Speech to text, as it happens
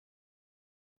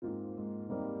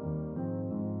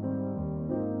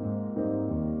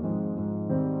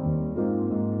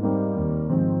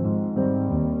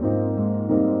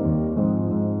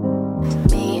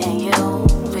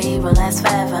last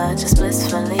forever, just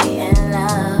blissfully in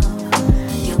love.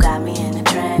 You got me in a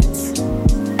trance.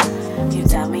 You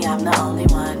tell me I'm the only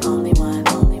one, only one,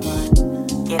 only one.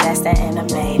 Yeah, that's that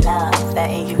anime love. That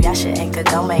in you, Yasha and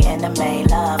Kagome anime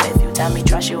love. If you tell me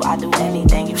trust you, I'll do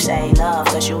anything you say, love.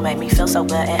 Cause you make me feel so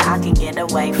good and I can get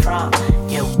away from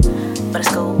you. But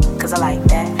it's cool, cause I like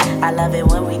that. I love it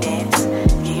when we dance.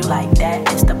 Yeah, you like that.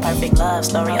 It's the perfect love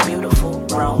story, a beautiful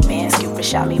romance. Cupid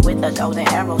shot me with a golden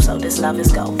arrow, so this love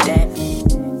is golden.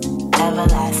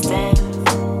 Everlasting,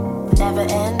 never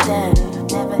ending,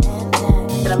 never ending.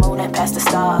 To the moon and past the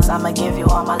stars, I'ma give you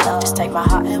all my love. Just take my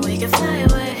heart and we can fly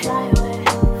away, fly away,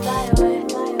 fly away.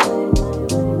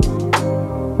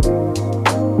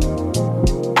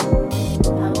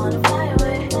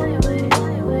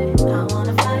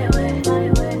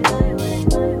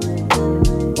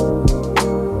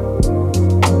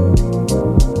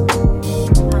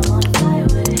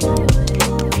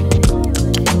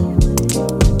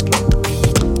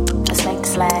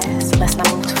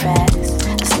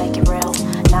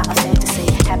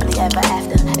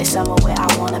 Somewhere where I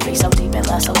wanna be, so deep in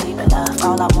love, so deep in love.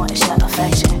 All I want is your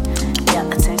affection, your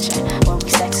attention. When we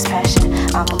sex is passion.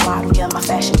 I'm a model, you're my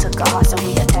fashion. Took a heart, so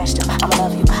we attached them. I'ma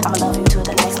love you to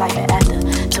the next life and after.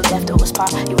 Till death do us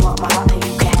part. You want my heart, and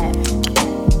you can have it.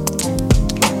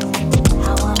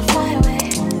 I wanna fly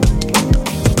away.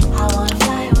 I wanna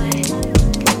fly away.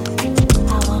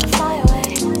 I wanna fly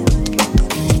away.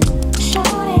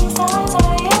 Shooting stars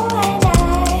are you and I.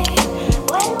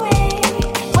 When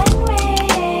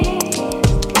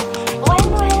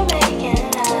we're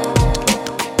making love.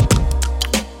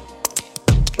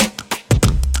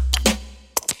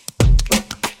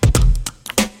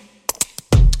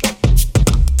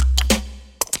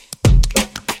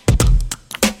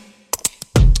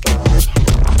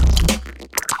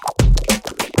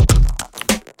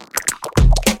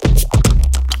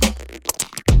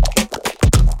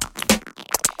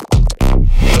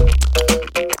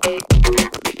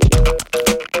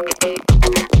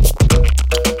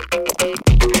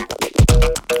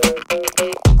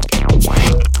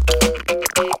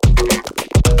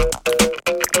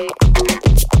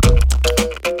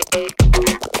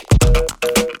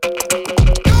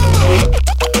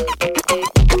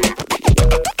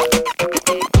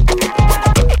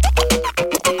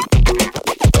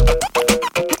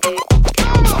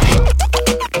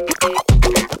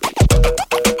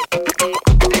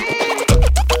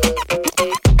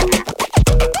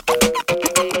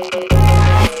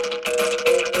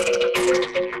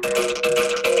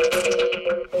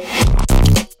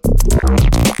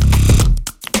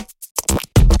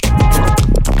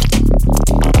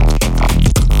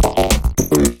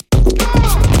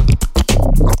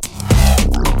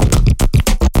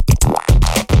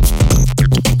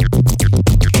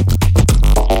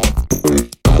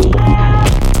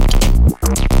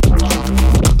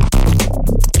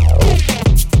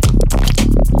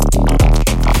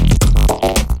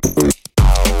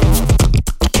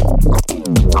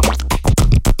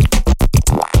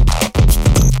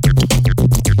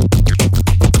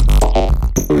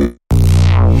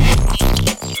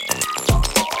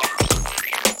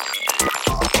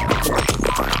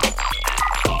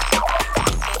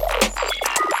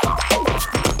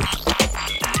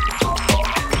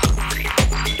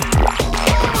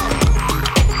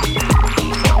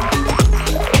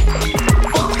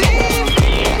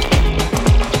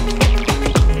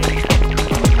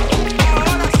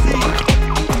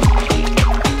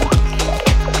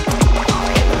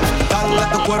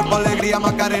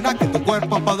 Macarena, que tu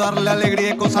cuerpo es para darle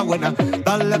alegría y cosas buenas.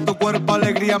 Dale a tu cuerpo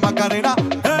alegría, Macarena.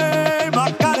 ¡Hey,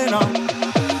 Macarena!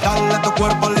 Dale a tu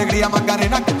cuerpo alegría,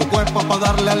 Macarena, que tu cuerpo es para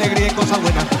darle alegría y cosas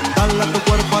buenas. Dale a tu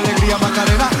cuerpo alegría,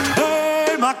 Macarena.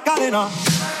 ¡Hey, Macarena!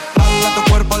 Dale a tu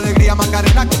cuerpo alegría,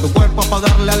 Macarena, que tu cuerpo es para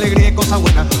darle alegría y cosas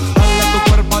buenas. Dale a tu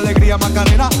cuerpo alegría,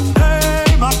 Macarena.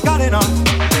 ¡Hey, Macarena!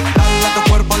 Dale a tu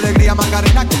cuerpo alegría,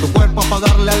 Macarena, que tu cuerpo es para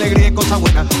darle alegría y cosas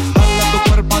buenas. Dale a tu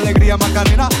cuerpo alegría,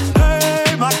 Macarena.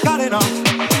 ¡Hey, Macarena!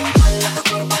 Dale a tu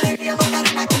cuerpo alegría,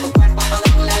 Macarena, que tu cuerpo es para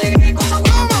darle alegría y cosas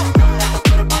buenas. Dale a tu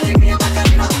cuerpo alegría,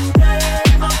 Macarena.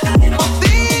 ¡Hey,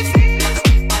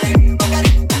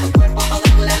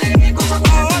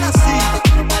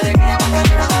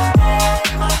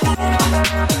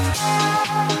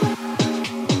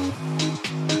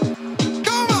 Macarena!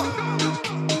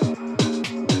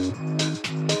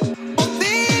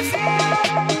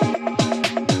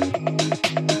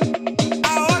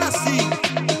 Ahora sí.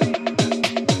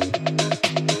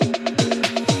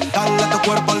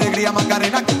 Alegría, Macarena.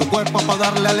 Macarena, que tu cuerpo es para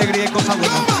darle alegría y cosas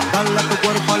buenas. Dale a tu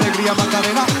cuerpo alegría,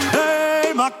 Macarena.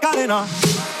 ¡Hey, Macarena!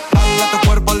 Dale Dale a tu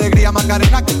cuerpo alegría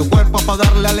Macarena, que tu cuerpo es para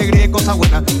darle alegría y cosas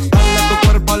buenas. Dale a tu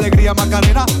cuerpo alegría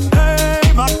Macarena,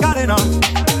 hey Macarena.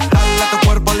 Dale a tu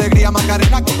cuerpo alegría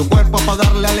Macarena, que tu cuerpo es para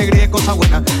darle alegría y cosas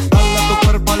buenas. Dale a tu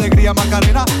cuerpo alegría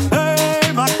Macarena,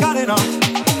 hey Macarena.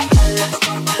 Dale a tu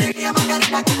cuerpo alegría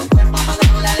Macarena, que tu cuerpo es para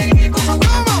darle alegría y cosas buenas.